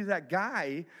show you that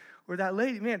guy or that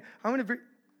lady. Man, I'm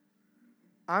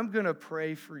going to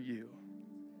pray for you.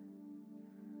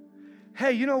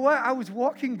 Hey, you know what? I was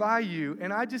walking by you,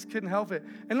 and I just couldn't help it.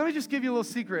 And let me just give you a little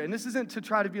secret, and this isn't to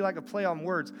try to be like a play on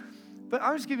words, but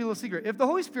I'll just give you a little secret. If the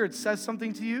Holy Spirit says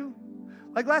something to you,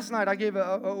 like last night, I gave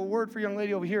a word for a young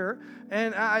lady over here,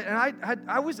 and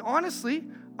I was honestly,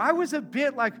 I was a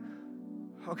bit like,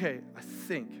 okay, I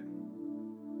think.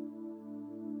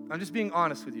 I'm just being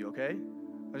honest with you, okay?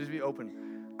 I'll just be open.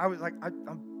 I was like,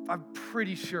 I'm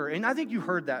pretty sure, and I think you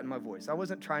heard that in my voice. I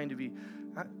wasn't trying to be,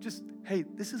 hey,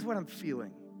 this is what I'm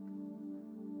feeling.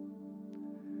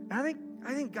 And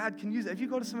I think God can use it. If you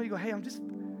go to somebody and go, hey,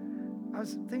 I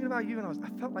was thinking about you, and I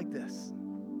felt like this.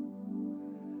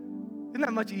 Isn't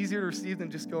that much easier to receive than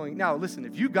just going, now listen,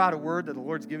 if you got a word that the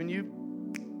Lord's given you,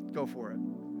 go for it.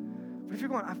 But if you're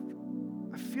going,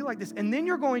 I feel like this, and then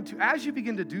you're going to, as you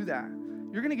begin to do that,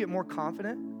 you're going to get more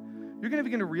confident. You're going to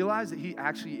begin to realize that he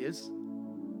actually is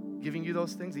giving you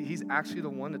those things. He's actually the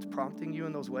one that's prompting you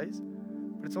in those ways.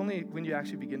 But it's only when you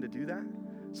actually begin to do that.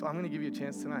 So I'm going to give you a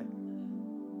chance tonight.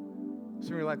 So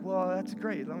you're like, well, that's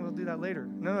great. We'll do that later.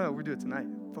 No, we'll do it tonight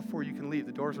before you can leave.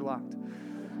 The doors are locked.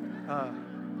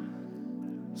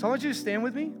 So I want you to stand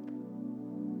with me.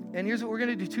 And here's what we're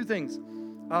going to do, two things.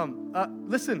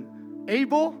 Listen,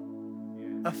 able,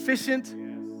 efficient,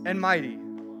 and mighty.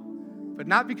 But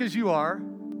not because you are,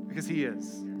 because he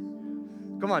is.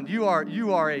 Come on, you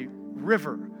are a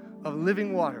river of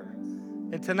living water.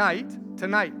 And tonight,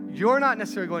 you're not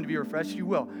necessarily going to be refreshed. You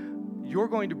will. You're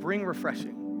going to bring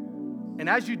refreshing. And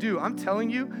as you do, I'm telling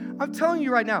you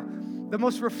right now, The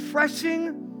most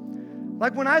refreshing,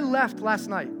 like when I left last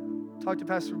night, talked to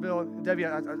Pastor Bill and Debbie,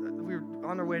 we were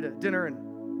on our way to dinner,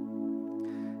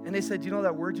 and they said, "Do you know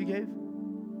that word you gave?"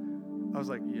 I was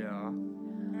like, "Yeah."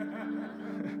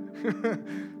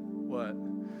 What?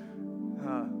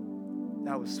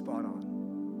 That was spot on.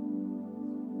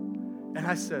 And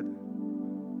I said,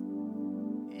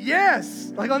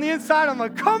 "Yes." Like on the inside, I'm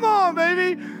like, "Come on,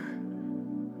 baby."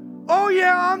 "Oh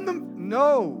yeah, I'm the,"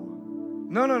 No.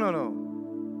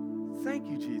 Thank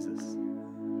you, Jesus.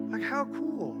 Like, how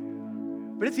cool.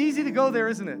 But it's easy to go there,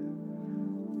 isn't it?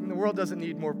 And the world doesn't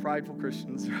need more prideful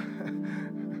Christians.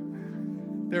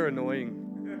 They're annoying.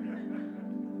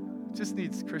 It just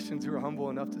needs Christians who are humble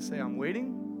enough to say, "I'm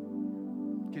waiting,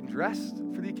 getting dressed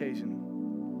for the occasion.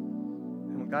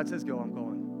 And when God says go, I'm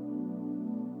going."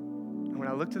 And when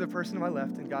I look to the person to my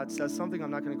left and God says something, I'm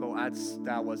not going to go,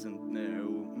 "That wasn't,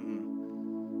 no."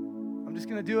 I'm just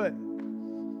going to do it.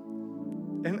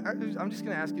 And I'm just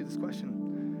going to ask you this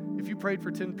question. If you prayed for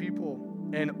 10 people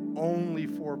and only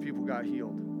 4 people got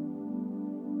healed,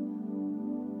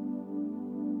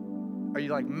 are you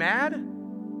like mad?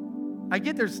 I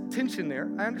get there's tension there.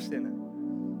 I understand that.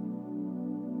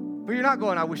 But you're not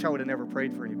going, "I wish I would have never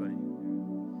prayed for anybody."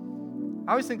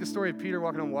 I always think the story of Peter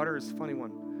walking on water is a funny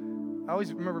one. I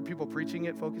always remember people preaching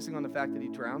it, focusing on the fact that he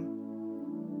drowned.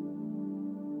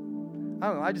 I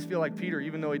don't know, I just feel like Peter,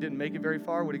 even though he didn't make it very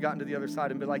far, would have gotten to the other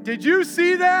side and been like, "Did you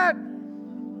see that?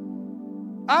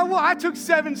 I took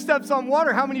 7 steps on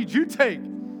water. How many did you take?"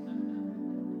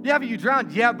 "Yeah, but you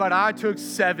drowned." "Yeah, but I took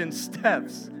 7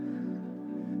 steps.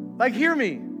 Like, hear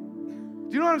me. Do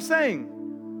you know what I'm saying?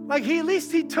 Like, at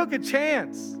least he took a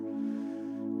chance.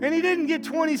 And he didn't get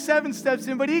 27 steps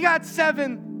in, but he got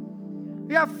 7.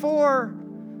 He got 4.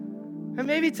 And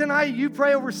maybe tonight you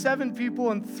pray over 7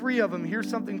 people and 3 of them hear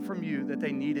something from you that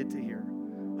they needed to hear.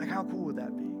 Like, how cool would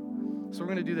that be? So we're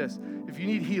going to do this. If you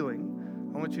need healing,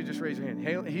 I want you to just raise your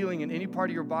hand. Healing in any part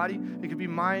of your body. It could be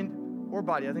mind or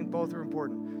body. I think both are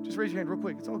important. Just raise your hand real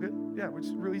quick. It's all good. Yeah, it's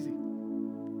real easy.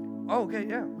 Oh, okay,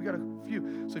 yeah, we got a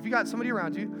few. So if you got somebody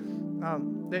around you, I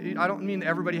don't mean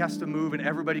everybody has to move and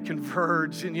everybody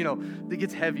converge and, it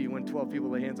gets heavy when 12 people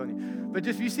lay hands on you. But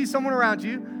just if you see someone around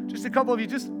you, just a couple of you,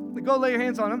 just go lay your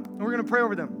hands on them, and we're going to pray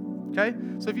over them, okay?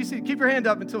 So if you see, keep your hand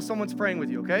up until someone's praying with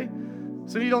you, okay?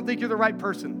 Some of you don't think you're the right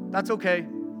person. That's okay.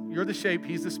 You're the shape.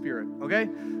 He's the spirit, okay?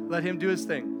 Let him do his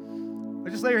thing.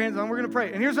 But just lay your hands on them. We're going to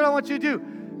pray. And here's what I want you to do.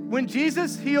 When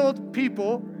Jesus healed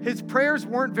people, his prayers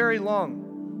weren't very long.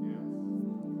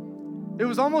 It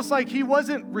was almost like he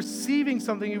wasn't receiving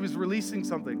something, he was releasing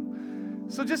something.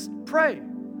 So just pray.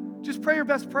 Just pray your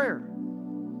best prayer.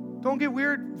 Don't get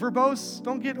weird, verbose.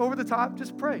 Don't get over the top.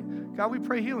 Just pray. God, we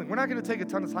pray healing. We're not going to take a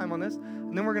ton of time on this,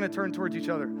 and then we're going to turn towards each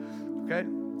other. Okay?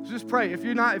 So just pray. If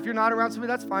you're not around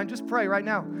somebody, that's fine. Just pray right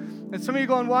now. And some of you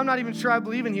going, "Well, I'm not even sure I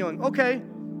believe in healing." Okay.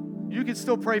 You can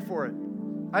still pray for it.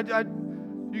 You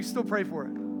can still pray for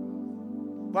it.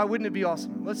 Why wouldn't it be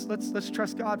awesome? Let's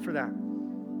trust God for that.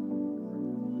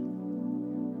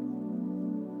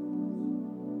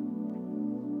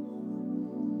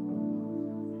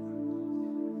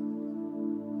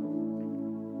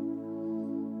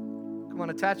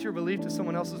 Attach your belief to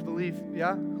someone else's belief,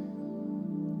 yeah?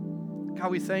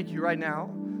 God, we thank you right now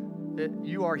that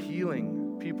you are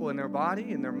healing people in their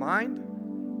body, in their mind,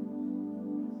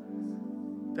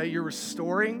 that you're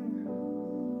restoring,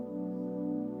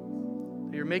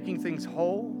 that you're making things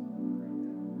whole.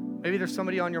 Maybe there's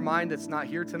somebody on your mind that's not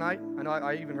here tonight. I know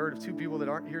I even heard of 2 people that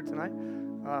aren't here tonight.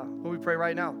 Lord, we pray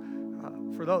right now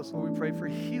for those. Lord, we pray for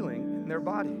healing in their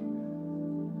body.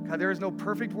 God, there is no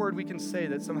perfect word we can say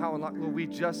that somehow unlock. Lord, we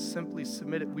just simply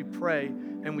submit it. We pray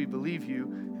and we believe you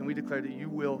and we declare that you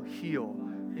will heal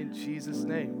in Jesus'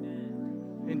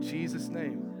 name. In Jesus'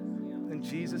 name. In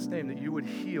Jesus' name, that you would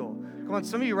heal. Come on,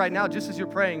 some of you right now, just as you're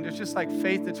praying, there's just like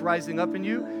faith that's rising up in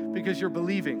you because you're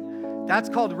believing. That's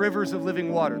called rivers of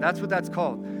living water. That's what that's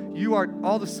called. You are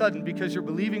all of a sudden, because you're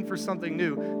believing for something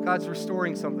new, God's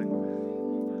restoring something.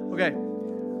 Okay.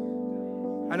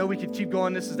 I know we could keep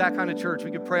going. This is that kind of church.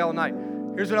 We could pray all night.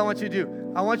 Here's what I want you to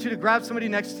do. I want you to grab somebody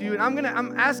next to you, and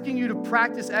I'm asking you to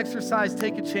practice exercise.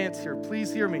 Take a chance here.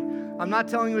 Please hear me. I'm not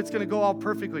telling you it's going to go all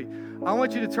perfectly. I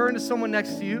want you to turn to someone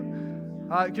next to you.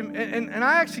 And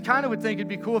I actually kind of would think it'd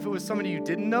be cool if it was somebody you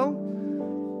didn't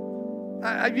know.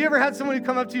 Have you ever had someone who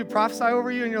come up to you, prophesy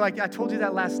over you, and you're like, "I told you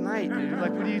that last night, dude."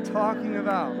 Like, what are you talking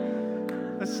about?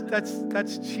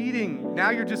 That's cheating. Now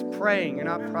you're just praying. You're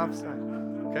not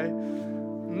prophesying. Okay?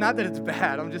 Not that it's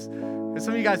bad.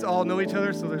 Some of you guys all know each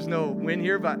other, so there's no win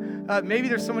here, but maybe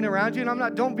there's someone around you,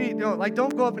 and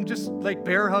don't go up and just like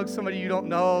bear hug somebody you don't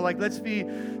know. Like, let's be,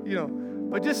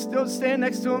 but just still stand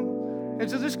next to them. And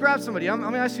so just grab somebody. I'm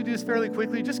going to ask you to do this fairly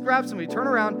quickly. Just grab somebody. Turn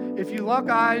around. If you lock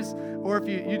eyes or if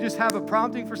you just have a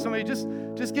prompting for somebody, just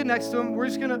get next to them. We're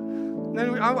just going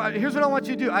to, here's what I want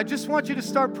you to do. I just want you to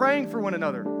start praying for one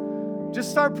another.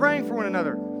 Just start praying for one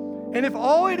another. And if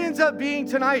all it ends up being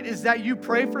tonight is that you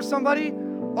pray for somebody,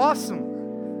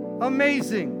 awesome,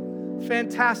 amazing,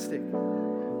 fantastic.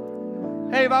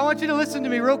 Hey, but I want you to listen to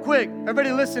me real quick.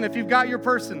 Everybody listen if you've got your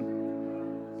person.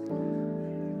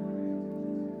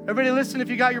 Everybody listen if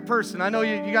you got your person. I know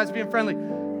you guys are being friendly.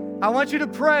 I want you to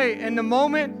pray, and the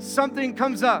moment something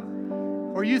comes up,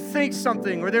 or you think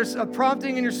something, or there's a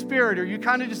prompting in your spirit, or you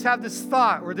kind of just have this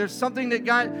thought, or there's something that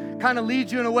kind of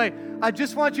leads you in a way, I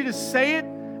just want you to say it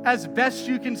as best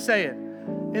you can say it.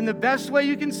 In the best way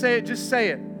you can say it, just say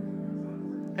it.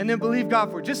 And then believe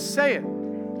God for it. Just say it.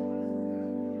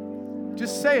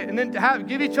 Just say it. And then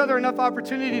give each other enough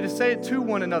opportunity to say it to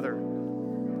one another.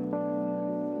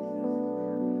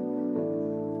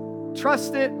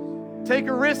 Trust it. Take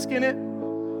a risk in it.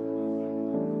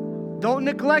 Don't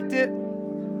neglect it.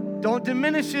 Don't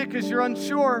diminish it because you're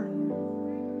unsure.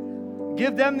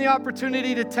 Give them the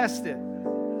opportunity to test it.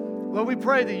 Lord, we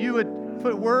pray that you would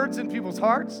put words in people's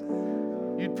hearts.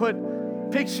 You'd put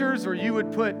pictures, or you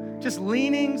would put just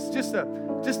leanings, just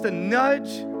a nudge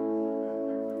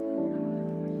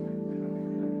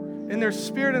in their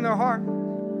spirit and their heart.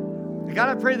 And God,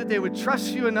 I pray that they would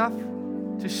trust you enough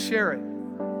to share it.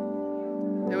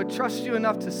 They would trust you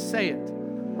enough to say it.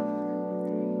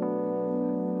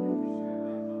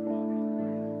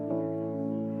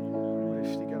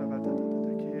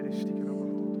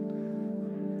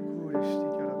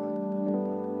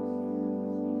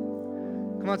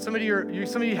 Come on, some of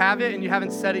you have it and you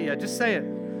haven't said it yet. Just say it.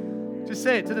 Just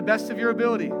say it to the best of your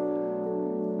ability.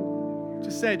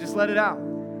 Just say it. Just let it out.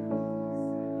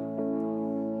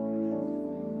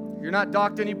 You're not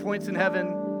docked any points in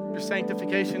heaven. Your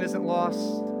sanctification isn't lost.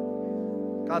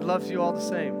 God loves you all the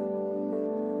same.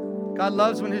 God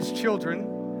loves when his children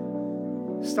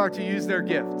start to use their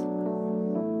gift.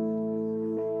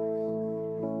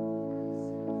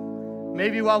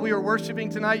 Maybe while we were worshiping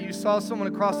tonight, you saw someone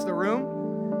across the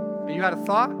room and you had a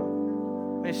thought.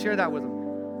 May share that with them.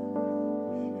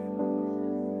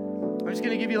 I'm just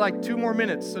going to give you like 2 more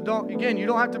minutes. So you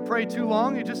don't have to pray too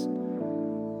long. You just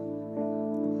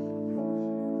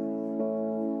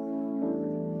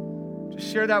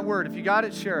share that word. If you got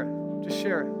it, share it. Just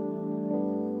share it.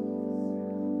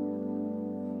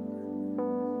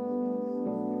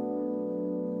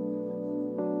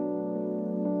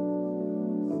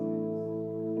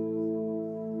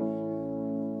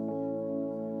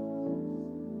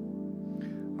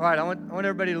 All right, I want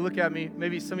everybody to look at me.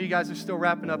 Maybe some of you guys are still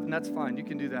wrapping up, and that's fine. You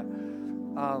can do that.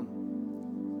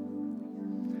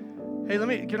 Hey,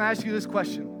 can I ask you this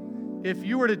question? If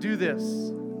you were to do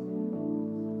this,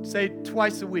 say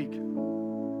twice a week,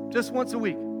 just once a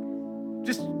week,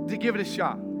 just to give it a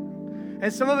shot.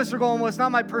 And some of us are going, well, it's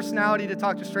not my personality to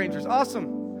talk to strangers.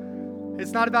 Awesome.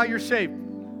 It's not about your shape.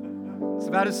 It's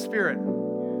about his spirit.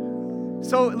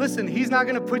 So listen, he's not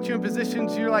going to put you in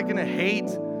positions you're like going to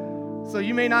hate. So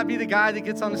you may not be the guy that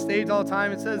gets on the stage all the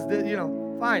time and says that,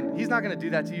 fine. He's not going to do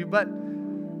that to you. But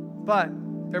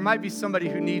there might be somebody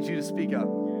who needs you to speak up,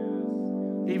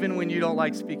 even when you don't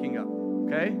like speaking up,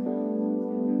 okay?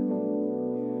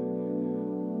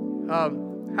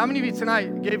 How many of you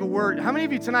tonight gave a word? How many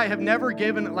of you tonight have never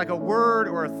given like a word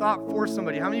or a thought for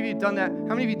somebody? How many of you done that?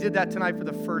 How many of you did that tonight for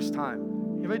the first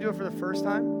time? Anybody do it for the first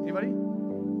time? Anybody?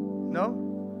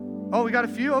 No? Oh, we got a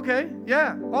few? Okay.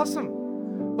 Yeah.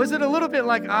 Awesome. Was it a little bit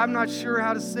like, I'm not sure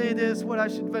how to say this, what I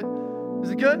should, but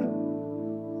is it good?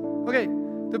 Okay.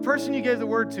 The person you gave the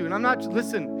word to, and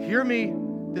listen, hear me.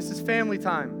 This is family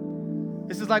time.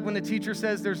 This is like when the teacher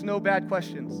says there's no bad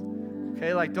questions.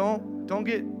 Okay. Like how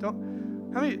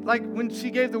many, like when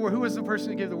she gave the word, who was the person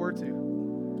who gave the word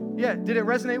to? Yeah, did it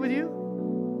resonate with you?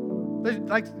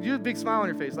 Like, you had a big smile on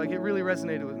your face, like it really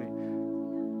resonated with me.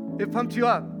 It pumped you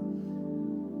up.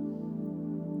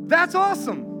 That's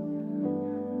awesome.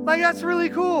 Like, that's really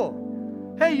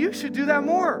cool. Hey, you should do that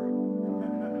more.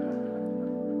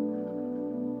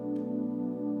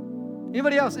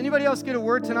 Anybody else get a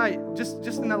word tonight, just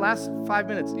in the last 5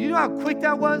 minutes? You know how quick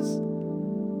that was?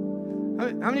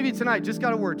 How many of you tonight just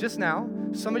got a word just now?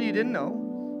 Somebody you didn't know.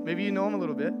 Maybe you know them a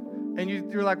little bit. And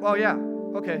you're like, oh, yeah,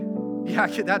 okay. Yeah,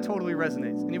 that totally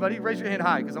resonates. Anybody? Raise your hand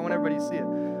high because I want everybody to see it.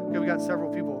 Okay, we got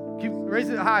several people. Raise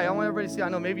it high. I want everybody to see. I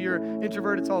know maybe you're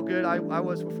introverted. It's all good. I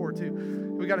was before too.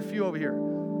 We got a few over here.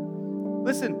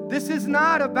 Listen, this is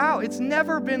not about, it's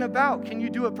never been about, can you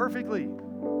do it perfectly?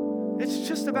 It's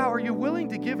just about, are you willing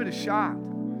to give it a shot?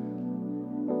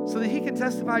 so that he can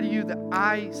testify to you that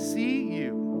I see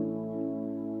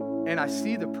you and I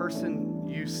see the person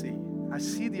you see. I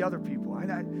see the other people. How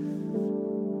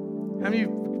many of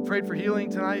you prayed for healing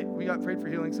tonight? We got prayed for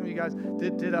healing. Some of you guys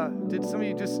did some of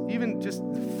you just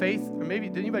faith, or maybe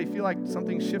did anybody feel like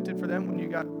something shifted for them when you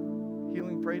got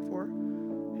healing prayed for?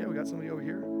 Yeah, we got somebody over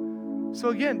here. So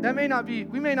again,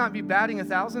 we may not be batting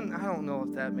 1,000. I don't know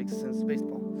if that makes sense.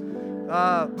 Baseball.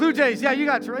 Blue Jays, you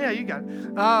got it.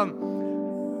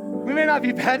 We may not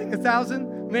be batting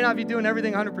 1,000. We may not be doing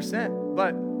everything 100%,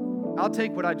 but I'll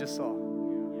take what I just saw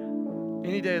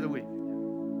any day of the week.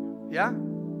 Yeah?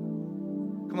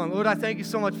 Come on, Lord, I thank you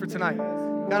so much for tonight.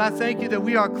 God, I thank you that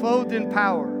we are clothed in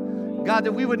power. God,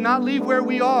 that we would not leave where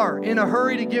we are in a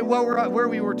hurry to get where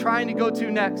we were trying to go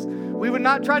to next. We would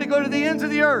not try to go to the ends of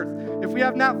the earth if we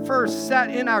have not first sat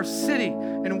in our city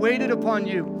and waited upon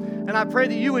you. And I pray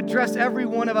that you would dress every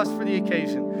one of us for the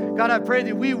occasion. God, I pray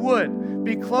that we would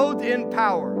be clothed in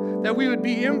power, that we would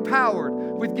be empowered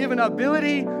with given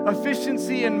ability,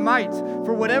 efficiency, and might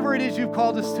for whatever it is you've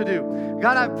called us to do.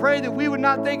 God, I pray that we would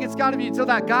not think it's got to be until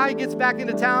that guy gets back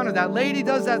into town or that lady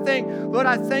does that thing. Lord,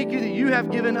 I thank you that you have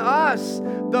given us,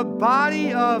 the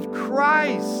body of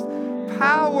Christ,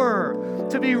 power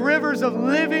to be rivers of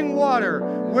living water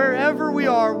wherever we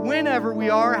are, whenever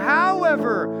we are,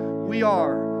 however we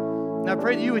are. And I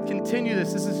pray that you would continue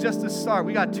this. This is just the start.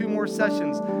 We got 2 more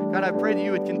sessions. God, I pray that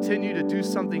you would continue to do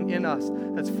something in us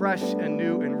that's fresh and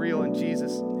new and real in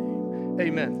Jesus' name.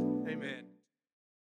 Amen. Amen.